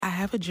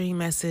have a dream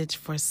message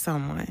for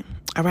someone.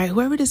 All right,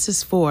 whoever this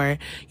is for,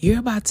 you're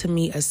about to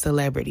meet a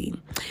celebrity.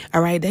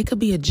 All right, they could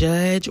be a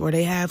judge or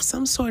they have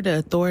some sort of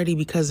authority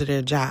because of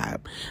their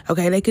job.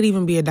 Okay, they could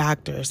even be a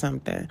doctor or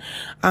something.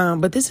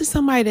 But this is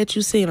somebody that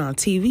you've seen on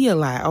TV a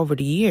lot over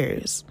the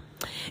years.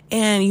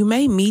 And you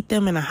may meet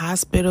them in a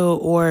hospital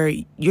or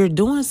you're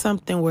doing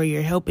something where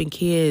you're helping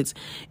kids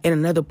in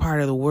another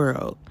part of the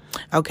world.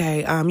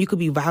 Okay, you could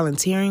be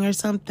volunteering or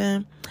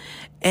something.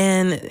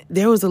 And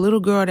there was a little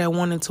girl that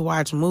wanted to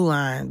watch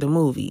Mulan, the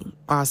movie,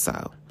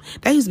 also.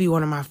 That used to be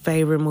one of my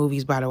favorite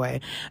movies, by the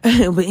way.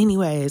 But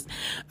anyways,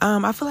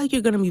 I feel like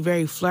you're going to be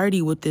very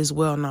flirty with this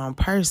well-known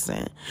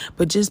person.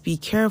 But just be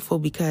careful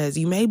because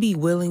you may be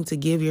willing to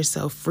give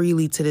yourself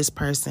freely to this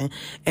person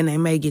and they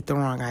may get the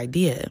wrong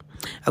idea.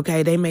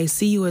 Okay, they may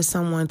see you as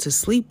someone to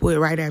sleep with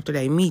right after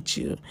they meet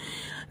you.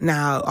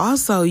 Now,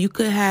 also, you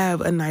could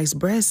have a nice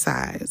breast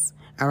size.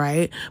 All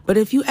right. But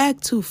if you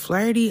act too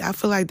flirty, I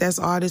feel like that's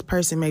all this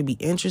person may be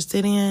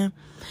interested in.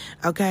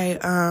 Okay.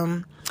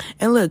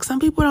 And look, some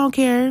people don't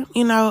care,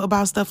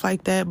 about stuff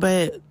like that.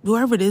 But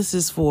whoever this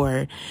is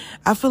for,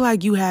 I feel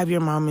like you have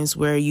your moments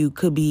where you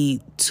could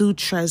be too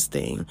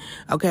trusting.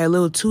 Okay. A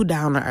little too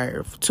down to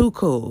earth, too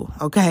cool.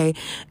 Okay.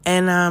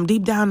 And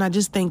deep down, I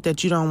just think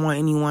that you don't want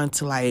anyone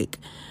to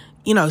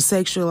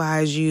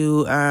sexualize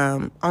you,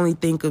 only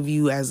think of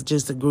you as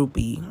just a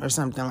groupie or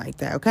something like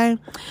that, okay?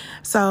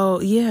 So,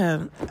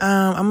 yeah,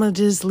 I'm going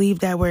to just leave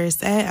that where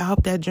it's at. I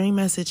hope that dream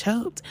message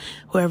helped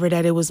whoever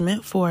that it was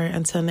meant for.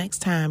 Until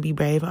next time, be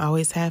brave and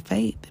always have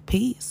faith.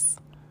 Peace.